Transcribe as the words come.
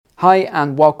Hi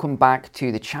and welcome back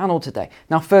to the channel today.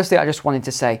 Now firstly, I just wanted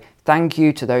to say thank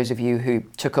you to those of you who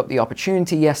took up the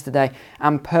opportunity yesterday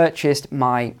and purchased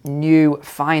my new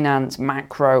finance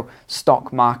macro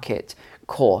stock market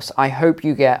course. I hope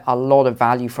you get a lot of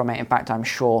value from it. In fact, I'm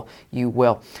sure you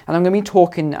will. And I'm going to be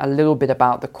talking a little bit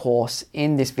about the course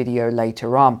in this video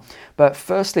later on. But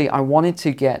firstly, I wanted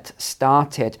to get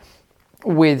started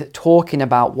with talking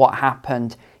about what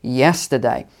happened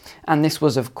yesterday. And this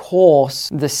was, of course,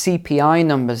 the CPI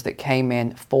numbers that came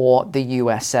in for the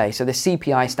USA. So the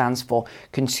CPI stands for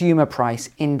Consumer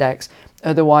Price Index,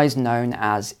 otherwise known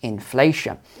as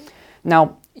inflation.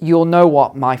 Now, you'll know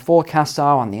what my forecasts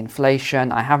are on the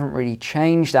inflation. I haven't really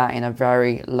changed that in a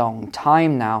very long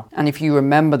time now. And if you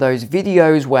remember those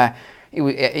videos where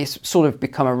it's sort of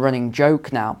become a running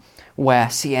joke now, where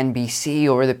CNBC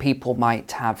or other people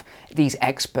might have these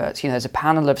experts, there's a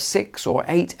panel of 6 or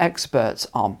 8 experts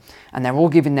on, and they're all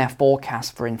giving their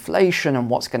forecast for inflation and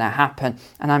what's going to happen.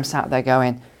 And I'm sat there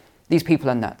going, these people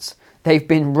are nuts. They've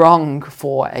been wrong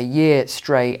for a year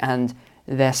straight and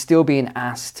they're still being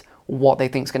asked what they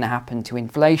think is going to happen to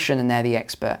inflation, and they're the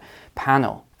expert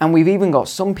panel. And we've even got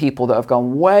some people that have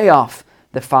gone way off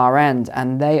the far end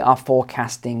and they are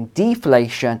forecasting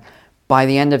deflation by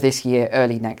the end of this year,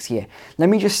 early next year. Let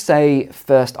me just say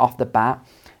first off the bat,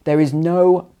 there is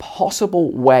no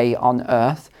possible way on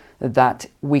earth that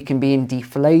we can be in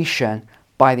deflation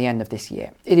by the end of this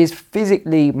year. It is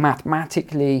physically,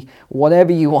 mathematically,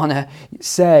 whatever you want to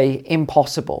say,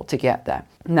 impossible to get there.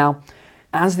 Now,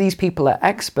 as these people are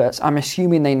experts, I'm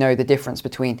assuming they know the difference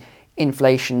between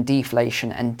inflation,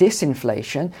 deflation, and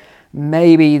disinflation.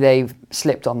 Maybe they've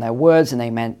slipped on their words and they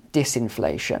meant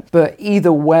disinflation. But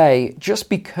either way, just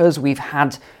because we've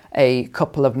had a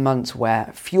couple of months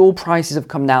where fuel prices have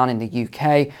come down in the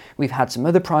UK, we've had some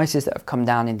other prices that have come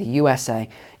down in the USA,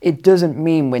 it doesn't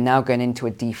mean we're now going into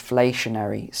a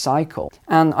deflationary cycle.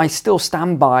 And I still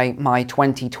stand by my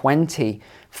 2020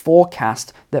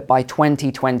 forecast that by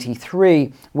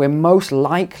 2023, we're most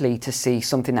likely to see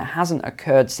something that hasn't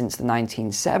occurred since the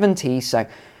 1970s. So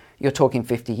you're talking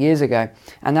 50 years ago,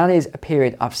 and that is a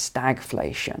period of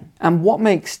stagflation. And what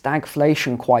makes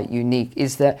stagflation quite unique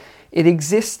is that it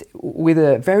exists with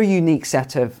a very unique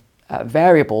set of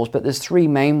variables, but there's 3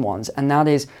 main ones, and that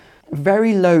is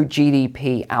very low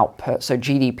GDP output, so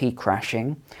GDP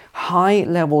crashing, high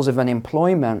levels of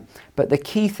unemployment, but the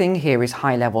key thing here is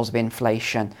high levels of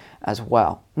inflation as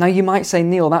well. Now you might say,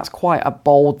 Neil, that's quite a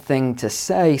bold thing to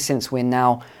say since we're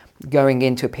now going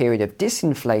into a period of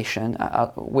disinflation,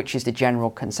 which is the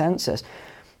general consensus.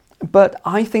 But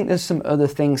I think there's some other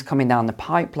things coming down the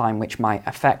pipeline which might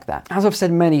affect that. As I've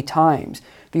said many times,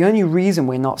 the only reason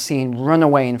we're not seeing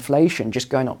runaway inflation just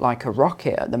going up like a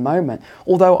rocket at the moment,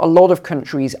 although a lot of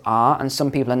countries are, and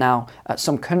some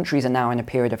countries are now in a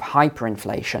period of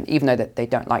hyperinflation, even though that they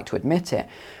don't like to admit it.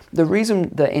 The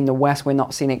reason that in the West we're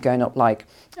not seeing it going up like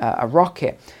a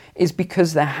rocket is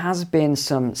because there has been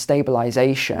some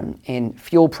stabilization in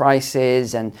fuel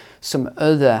prices and some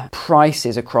other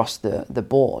prices across the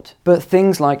board. But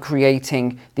things like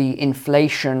creating the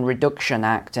Inflation Reduction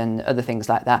Act and other things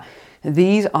like that,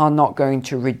 these are not going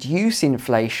to reduce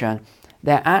inflation.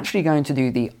 They're actually going to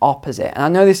do the opposite. And I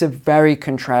know this is a very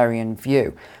contrarian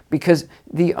view, because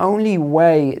the only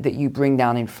way that you bring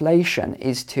down inflation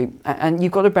is to, and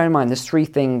you've got to bear in mind there's 3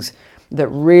 things that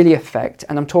really affect,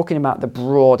 and I'm talking about the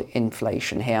broad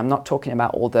inflation here. I'm not talking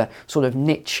about all the sort of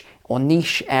niche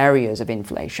areas of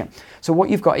inflation. So what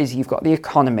you've got is you've got the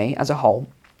economy as a whole.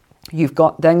 You've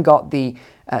then got the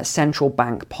central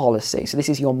bank policy. So this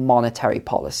is your monetary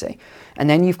policy. And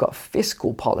then you've got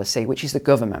fiscal policy, which is the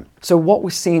government. So what we're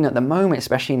seeing at the moment,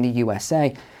 especially in the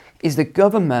USA, is the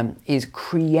government is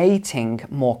creating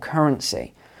more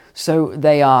currency. So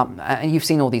they are, and you've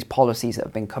seen all these policies that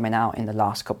have been coming out in the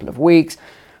last couple of weeks.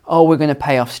 Oh, we're going to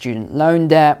pay off student loan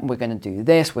debt. We're going to do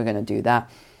this. We're going to do that.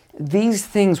 These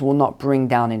things will not bring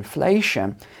down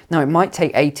inflation. Now, it might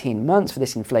take 18 months for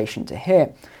this inflation to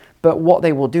hit, but what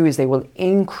they will do is they will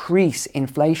increase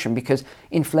inflation, because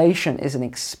inflation is an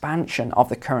expansion of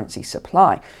the currency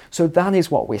supply. So that is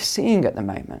what we're seeing at the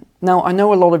moment. Now, I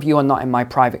know a lot of you are not in my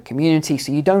private community,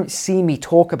 so you don't see me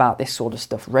talk about this sort of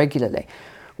stuff regularly,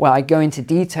 where I go into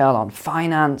detail on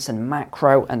finance and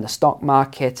macro and the stock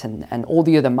market and all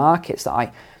the other markets that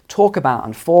I talk about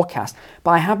and forecast.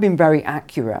 But I have been very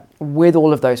accurate with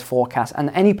all of those forecasts,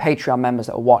 and any Patreon members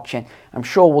that are watching, I'm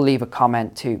sure will leave a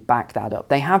comment to back that up.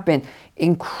 They have been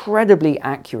incredibly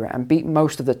accurate and beat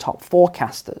most of the top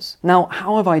forecasters. Now,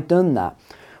 how have I done that?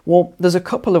 Well, there's a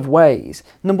couple of ways.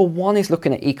 Number one is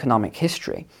looking at economic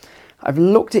history. I've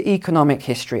looked at economic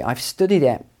history, I've studied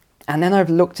it And then I've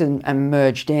looked and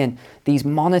merged in these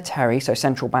monetary, so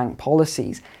central bank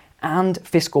policies, and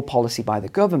fiscal policy by the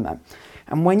government.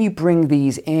 And when you bring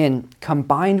these in,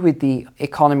 combined with the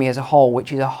economy as a whole,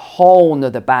 which is a whole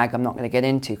nother bag I'm not going to get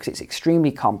into because it's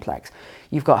extremely complex,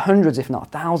 you've got hundreds, if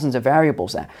not thousands of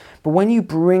variables there. But when you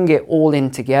bring it all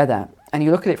in together and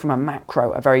you look at it from a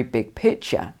macro, a very big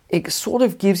picture, it sort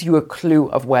of gives you a clue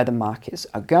of where the markets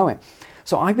are going.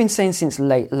 So I've been saying since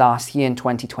late last year in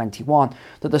 2021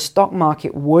 that the stock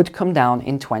market would come down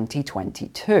in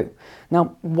 2022.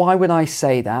 Now, why would I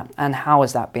say that and how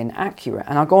has that been accurate?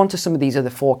 And I'll go on to some of these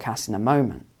other forecasts in a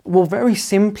moment. Well, very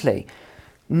simply,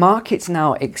 markets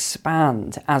now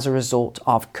expand as a result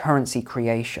of currency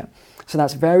creation. So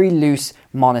that's very loose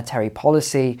monetary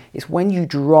policy. It's when you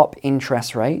drop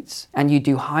interest rates and you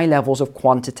do high levels of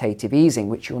quantitative easing,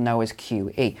 which you'll know as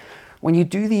QE. When you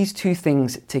do these two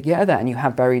things together and you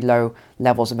have very low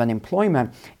levels of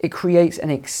unemployment, it creates an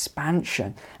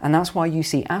expansion. And that's why you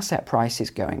see asset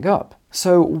prices going up.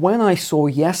 So when I saw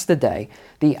yesterday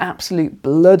the absolute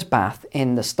bloodbath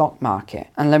in the stock market,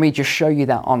 and let me just show you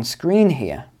that on screen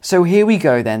here. So here we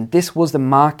go then, this was the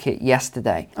market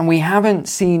yesterday. And we haven't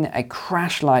seen a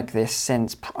crash like this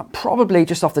since probably,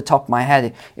 just off the top of my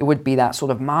head, it would be that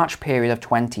sort of March period of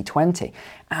 2020.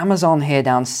 Amazon here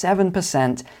down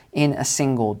 7% in a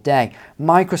single day.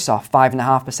 Microsoft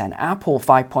 5.5%, Apple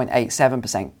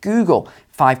 5.87%, Google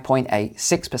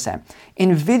 5.86%.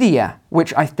 Nvidia,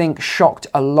 which I think shocked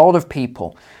a lot of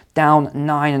people, down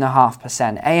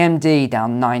 9.5%. AMD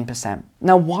down 9%.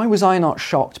 Now, why was I not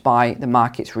shocked by the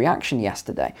market's reaction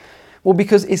yesterday? Well,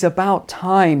 because it's about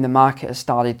time the market has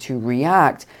started to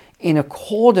react in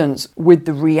accordance with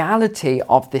the reality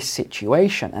of this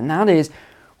situation. And that is,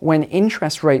 when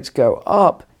interest rates go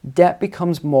up, debt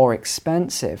becomes more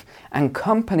expensive and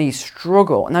companies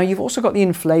struggle. Now, you've also got the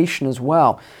inflation as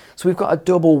well. So we've got a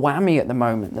double whammy at the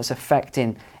moment that's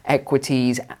affecting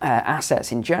equities,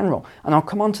 assets in general. And I'll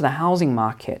come on to the housing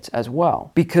market as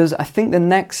well, because I think the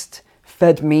next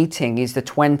Fed meeting is the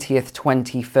 20th,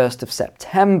 21st of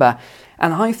September.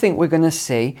 And I think we're going to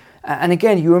see, and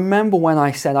again, you remember when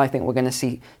I said I think we're going to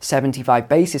see 75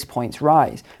 basis points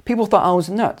rise. People thought I was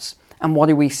nuts. And what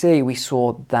did we see? We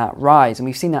saw that rise, and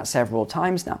we've seen that several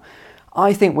times now.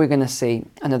 I think we're going to see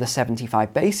another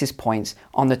 75 basis points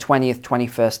on the 20th,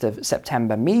 21st of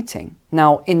September meeting.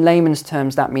 Now, in layman's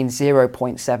terms, that means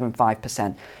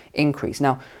 0.75% increase.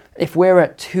 Now, if we're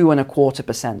at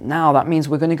 2.25% now, that means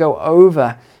we're going to go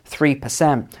over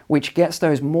 3%, which gets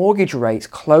those mortgage rates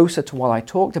closer to what I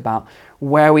talked about,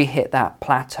 where we hit that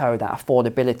plateau, that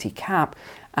affordability cap,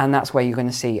 and that's where you're going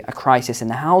to see a crisis in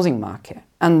the housing market.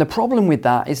 And the problem with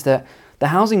that is that the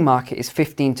housing market is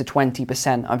 15 to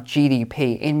 20% of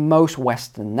GDP in most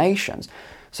Western nations.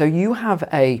 So you have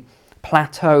a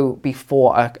plateau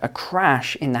before a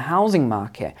crash in the housing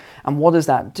market. And what does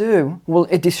that do? Well,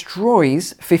 it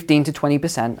destroys 15 to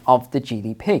 20% of the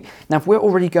GDP. Now, if we're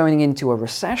already going into a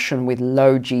recession with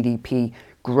low GDP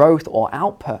growth or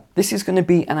output, this is going to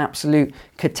be an absolute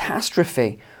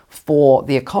catastrophe for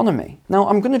the economy. Now,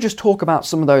 I'm going to just talk about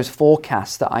some of those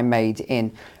forecasts that I made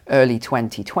in early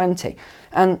 2020.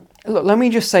 And look, let me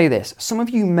just say this. Some of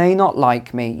you may not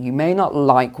like me. You may not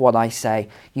like what I say.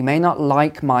 You may not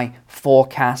like my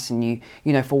forecasts. And you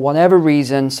know, for whatever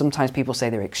reason, sometimes people say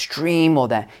they're extreme or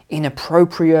they're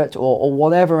inappropriate or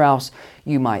whatever else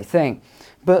you might think.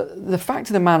 But the fact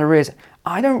of the matter is,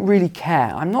 I don't really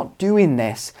care. I'm not doing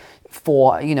this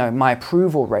for, my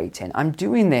approval rating. I'm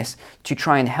doing this to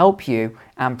try and help you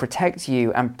and protect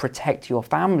your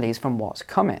families from what's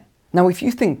coming. Now, if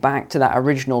you think back to that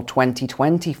original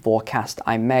 2020 forecast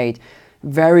I made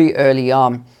very early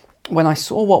on, when I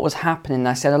saw what was happening,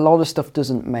 I said a lot of stuff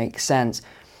doesn't make sense.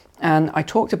 And I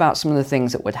talked about some of the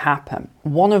things that would happen.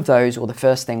 One of those, or the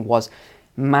first thing, was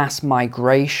mass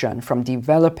migration from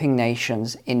developing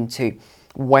nations into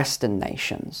Western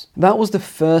nations. That was the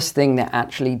first thing that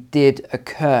actually did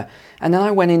occur. And then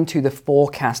I went into the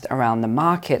forecast around the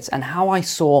markets and how I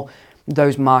saw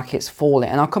those markets falling.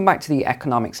 And I'll come back to the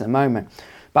economics in a moment.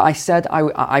 But I said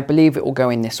I believe it will go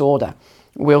in this order.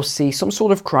 We'll see some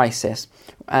sort of crisis,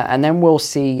 and then we'll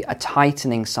see a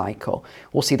tightening cycle.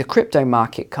 We'll see the crypto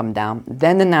market come down,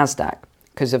 then the NASDAQ,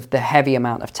 because of the heavy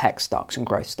amount of tech stocks and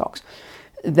growth stocks.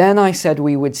 Then I said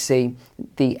we would see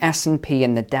the S&P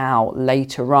and the Dow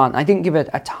later on. I didn't give it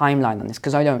a timeline on this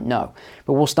because I don't know,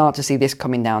 but we'll start to see this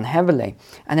coming down heavily.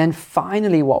 And then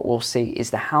finally what we'll see is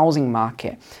the housing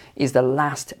market is the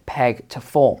last peg to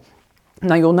fall.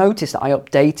 Now you'll notice that I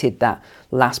updated that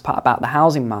last part about the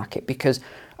housing market because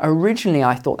originally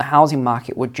I thought the housing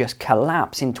market would just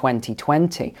collapse in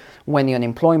 2020 when the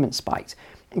unemployment spiked.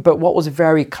 But what was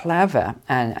very clever,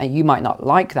 and you might not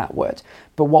like that word,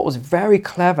 but what was very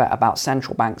clever about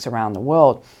central banks around the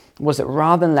world was that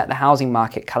rather than let the housing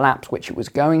market collapse, which it was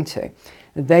going to,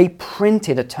 they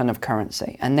printed a ton of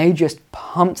currency and they just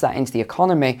pumped that into the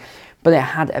economy, but it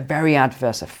had a very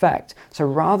adverse effect. So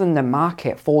rather than the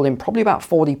market falling probably about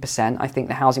 40%, I think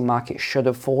the housing market should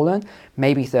have fallen,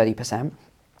 maybe 30%,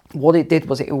 what it did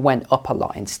was it went up a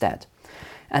lot instead.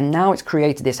 And now it's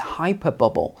created this hyper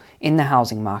bubble in the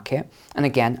housing market, and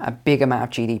again, a big amount of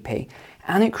GDP.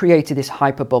 And it created this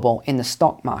hyper bubble in the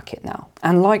stock market now.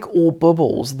 And like all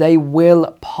bubbles, they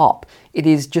will pop. It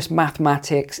is just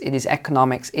mathematics, it is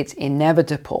economics, it's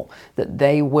inevitable that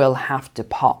they will have to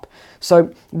pop.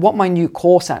 So what my new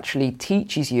course actually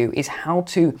teaches you is how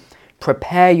to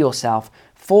prepare yourself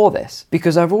for this,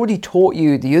 because I've already taught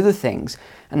you the other things,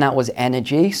 and that was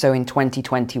energy. So in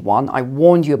 2021, I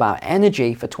warned you about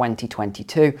energy for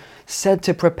 2022, said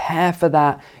to prepare for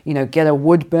that, get a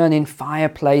wood burning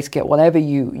fireplace, get whatever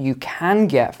you can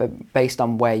get based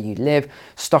on where you live,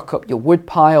 stock up your wood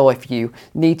pile if you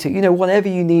need to, whatever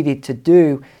you needed to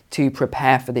do to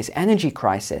prepare for this energy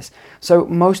crisis. So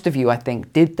most of you, I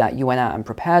think, did that. You went out and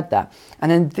prepared that.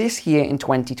 And then this year in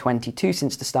 2022,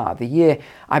 since the start of the year,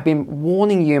 I've been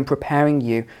warning you and preparing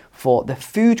you for the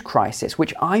food crisis,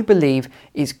 which I believe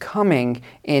is coming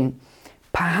in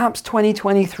perhaps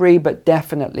 2023, but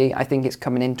definitely I think it's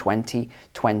coming in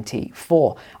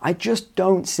 2024. I just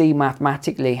don't see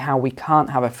mathematically how we can't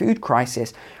have a food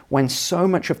crisis when so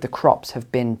much of the crops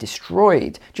have been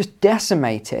destroyed, just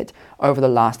decimated over the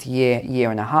last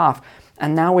year and a half.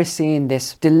 And now we're seeing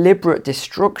this deliberate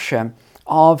destruction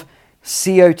of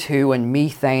CO2 and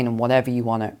methane and whatever you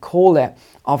want to call it,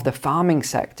 of the farming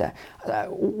sector.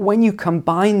 When you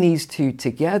combine these two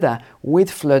together with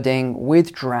flooding,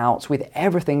 with droughts, with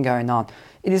everything going on,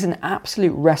 it is an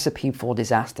absolute recipe for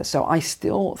disaster. So I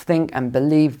still think and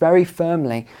believe very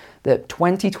firmly that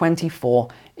 2024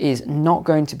 is not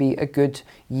going to be a good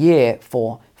year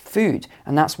for food.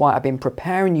 And that's why I've been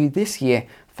preparing you this year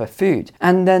for food.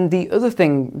 And then the other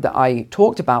thing that I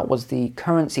talked about was the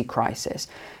currency crisis.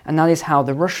 And that is how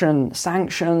the Russian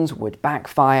sanctions would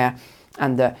backfire,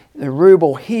 and the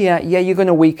ruble here, you're going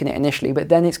to weaken it initially, but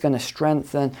then it's going to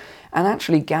strengthen. And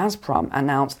actually Gazprom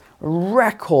announced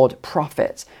record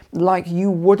profits like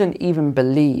you wouldn't even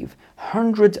believe.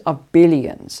 Hundreds of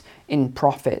billions in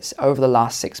profits over the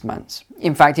last 6 months.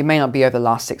 In fact, it may not be over the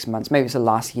last 6 months, maybe it's the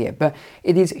last year, but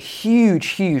it is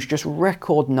huge, just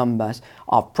record numbers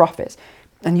of profits.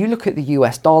 And you look at the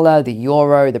US dollar, the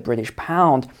euro, the British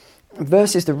pound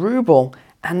versus the ruble,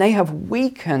 and they have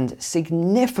weakened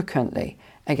significantly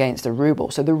against the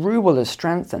ruble. So the ruble has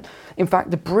strengthened. In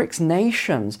fact, the BRICS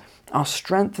nations are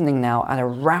strengthening now at a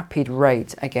rapid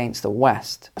rate against the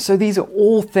West. So these are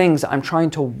all things that I'm trying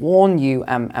to warn you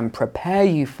and prepare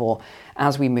you for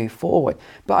as we move forward.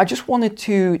 But I just wanted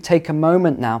to take a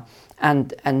moment now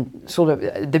and sort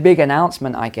of the big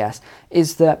announcement, I guess,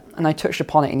 is that, and I touched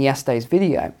upon it in yesterday's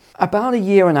video, about a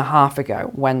year and a half ago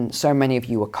when so many of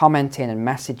you were commenting and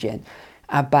messaging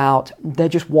about there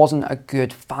just wasn't a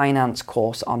good finance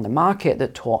course on the market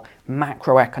that taught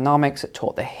macroeconomics, that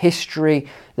taught the history,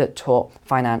 that taught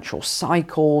financial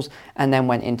cycles, and then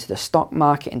went into the stock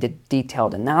market and did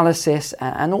detailed analysis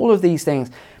and all of these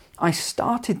things. I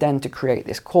started then to create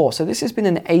this course. So this has been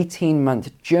an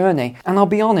 18-month journey. And I'll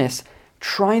be honest,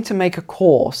 trying to make a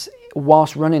course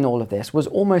whilst running all of this was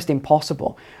almost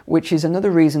impossible, which is another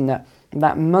reason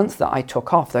that month that I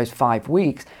took off, those 5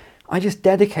 weeks, I just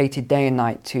dedicated day and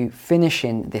night to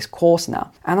finishing this course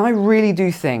now. And I really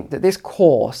do think that this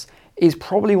course is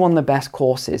probably one of the best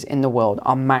courses in the world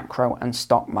on macro and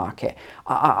stock market.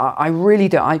 I really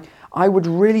do. I would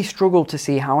really struggle to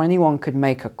see how anyone could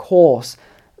make a course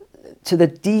to the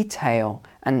detail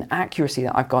and accuracy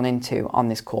that I've gone into on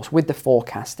this course, with the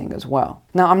forecasting as well.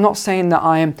 Now, I'm not saying that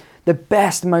I am the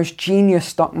best, most genius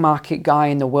stock market guy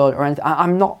in the world or anything.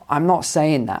 I'm not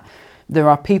saying that. There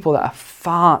are people that are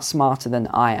far smarter than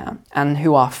I am and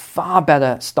who are far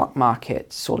better stock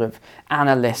market sort of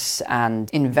analysts and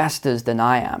investors than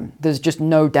I am. There's just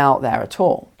no doubt there at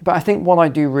all. But I think what I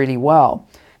do really well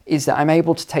is that I'm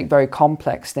able to take very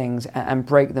complex things and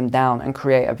break them down and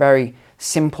create a very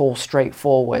simple,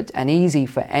 straightforward and easy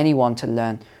for anyone to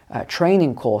learn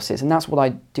training courses. And that's what I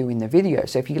do in the video.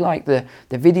 So if you like the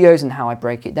videos and how I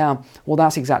break it down, well,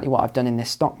 that's exactly what I've done in this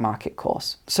stock market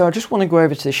course. So I just want to go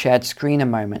over to the shared screen a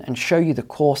moment and show you the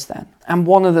course then. And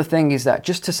one other thing is that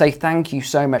just to say thank you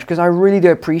so much, because I really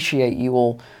do appreciate you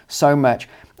all so much.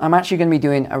 I'm actually going to be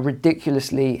doing a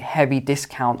ridiculously heavy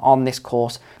discount on this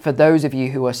course for those of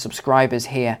you who are subscribers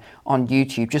here on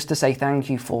YouTube, just to say thank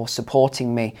you for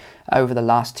supporting me over the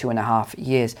last 2.5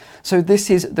 years. So this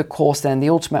is the course then, the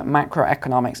Ultimate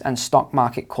Macroeconomics and Stock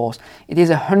Market course. It is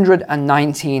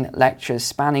 119 lectures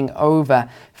spanning over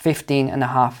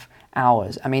 15.5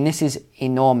 hours. I mean, this is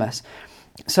enormous.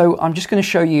 So I'm just going to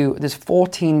show you, there's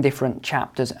 14 different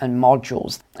chapters and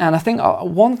modules. And I think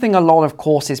one thing a lot of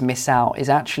courses miss out is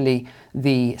actually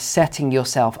the setting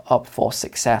yourself up for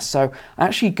success. So I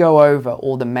actually go over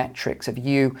all the metrics of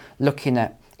you looking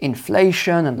at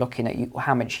inflation and looking at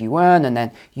how much you earn, and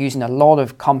then using a lot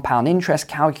of compound interest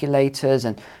calculators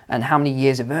and how many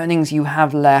years of earnings you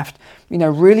have left. You know,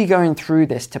 really going through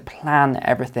this to plan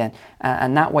everything,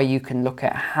 and that way you can look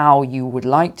at how you would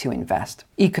like to invest.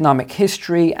 Economic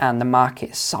history and the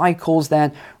market cycles,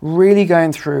 then really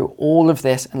going through all of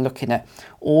this and looking at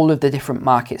all of the different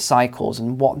market cycles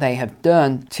and what they have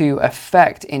done to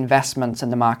affect investments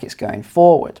and the markets going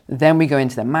forward. Then we go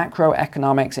into the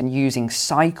macroeconomics and using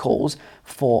cycles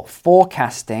for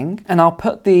forecasting, and I'll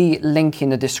put the link in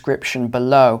the description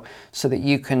below so that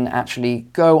you can actually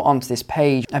go onto this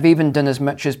page. I've even done as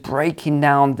much as breaking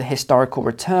down the historical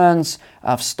returns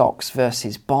of stocks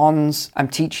versus bonds. I'm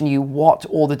teaching you what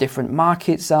all the different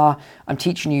markets are. I'm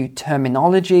teaching you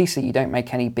terminology so you don't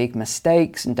make any big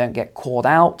mistakes and don't get caught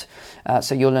out.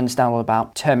 So you'll understand all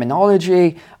about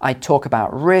terminology. I talk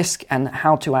about risk and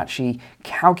how to actually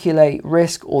calculate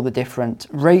risk, all the different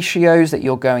ratios that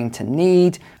you're going to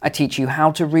need. I teach you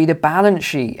how to read a balance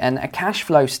sheet and a cash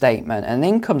flow statement, an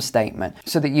income statement,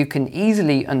 so that you can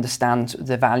easily understand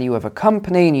the value of a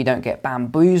company and you don't get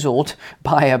bamboozled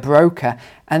by a broker.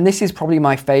 And this is probably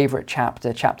my favorite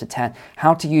chapter, chapter 10,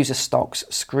 how to use a stocks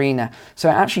screener. So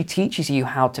it actually teaches you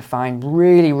how to find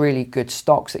really, really good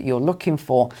stocks that you're looking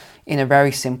for in a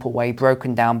very simple way,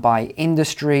 broken down by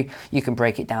industry. You can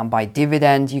break it down by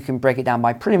dividend. You can break it down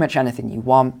by pretty much anything you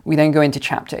want. We then go into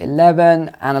chapter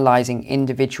 11, analyzing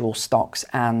individual stocks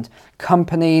and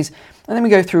companies. And then we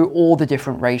go through all the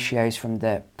different ratios from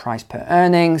the price per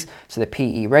earnings, so the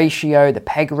PE ratio, the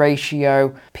PEG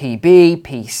ratio, PB,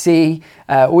 PC.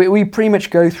 We pretty much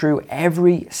go through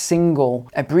every single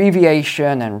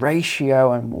abbreviation and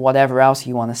ratio and whatever else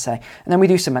you want to say. And then we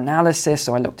do some analysis.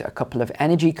 So I looked at a couple of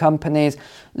energy companies,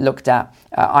 looked at,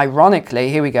 ironically,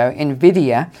 here we go,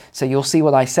 NVIDIA. So you'll see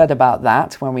what I said about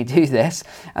that when we do this.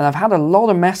 And I've had a lot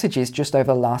of messages just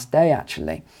over the last day,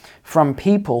 actually, from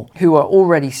people who are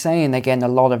already saying they're getting a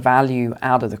lot of value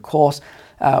out of the course.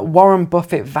 Warren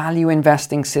Buffett value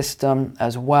investing system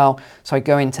as well. So I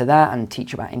go into that and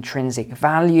teach about intrinsic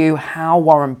value, how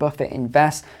Warren Buffett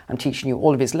invests. I'm teaching you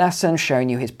all of his lessons, showing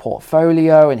you his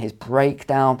portfolio and his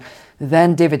breakdown.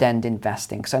 Then dividend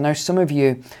investing. So I know some of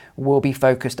you will be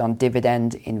focused on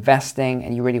dividend investing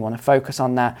and you really want to focus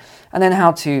on that. And then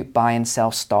how to buy and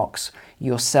sell stocks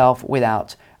yourself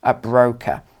without a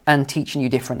broker. And teaching you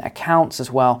different accounts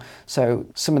as well. So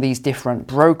some of these different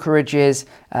brokerages,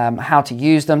 how to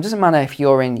use them. Doesn't matter if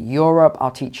you're in Europe,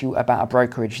 I'll teach you about a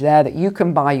brokerage there that you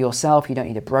can buy yourself. You don't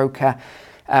need a broker.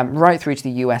 Right through to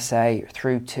the USA,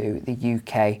 through to the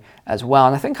UK as well.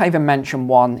 And I think I even mentioned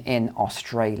one in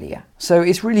Australia. So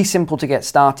it's really simple to get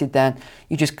started then.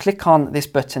 You just click on this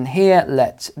button here,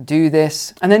 let's do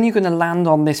this. And then you're going to land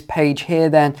on this page here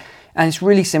then. And it's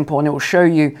really simple, and it will show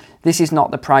you this is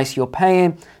not the price you're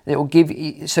paying. It will give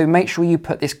you, so make sure you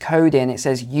put this code in. It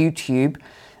says YouTube,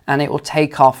 and it will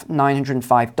take off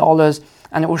 $905,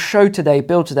 and it will show today,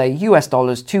 bill today, US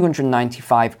dollars,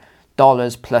 $295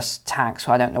 plus tax.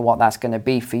 So I don't know what that's going to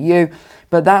be for you,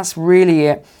 but that's really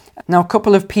it. Now, a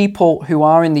couple of people who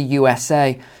are in the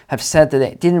USA have said that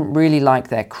it didn't really like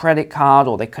their credit card,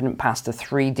 or they couldn't pass the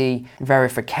 3D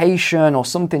verification or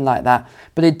something like that,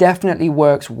 but it definitely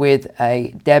works with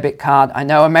a debit card. I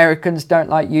know Americans don't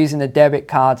like using a debit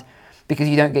card because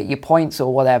you don't get your points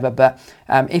or whatever, but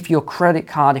if your credit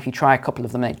card, if you try a couple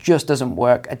of them and it just doesn't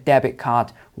work, a debit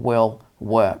card will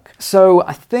work. So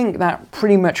I think that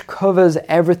pretty much covers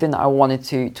everything that I wanted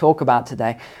to talk about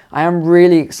today. I am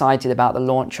really excited about the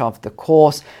launch of the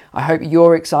course. I hope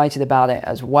you're excited about it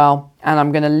as well. And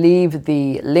I'm going to leave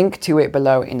the link to it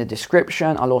below in the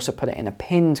description. I'll also put it in a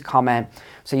pinned comment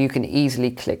so you can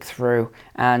easily click through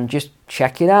and just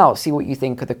check it out, see what you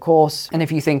think of the course. And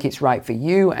if you think it's right for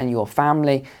you and your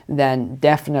family, then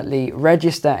definitely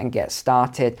register and get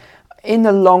started. In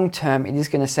the long term, it is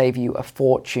going to save you a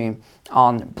fortune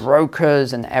on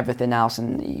brokers and everything else.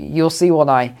 And you'll see what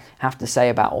I have to say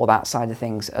about all that side of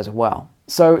things as well.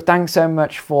 So thanks so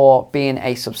much for being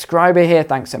a subscriber here.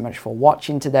 Thanks so much for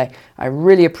watching today. I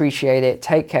really appreciate it.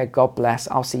 Take care. God bless.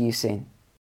 I'll see you soon.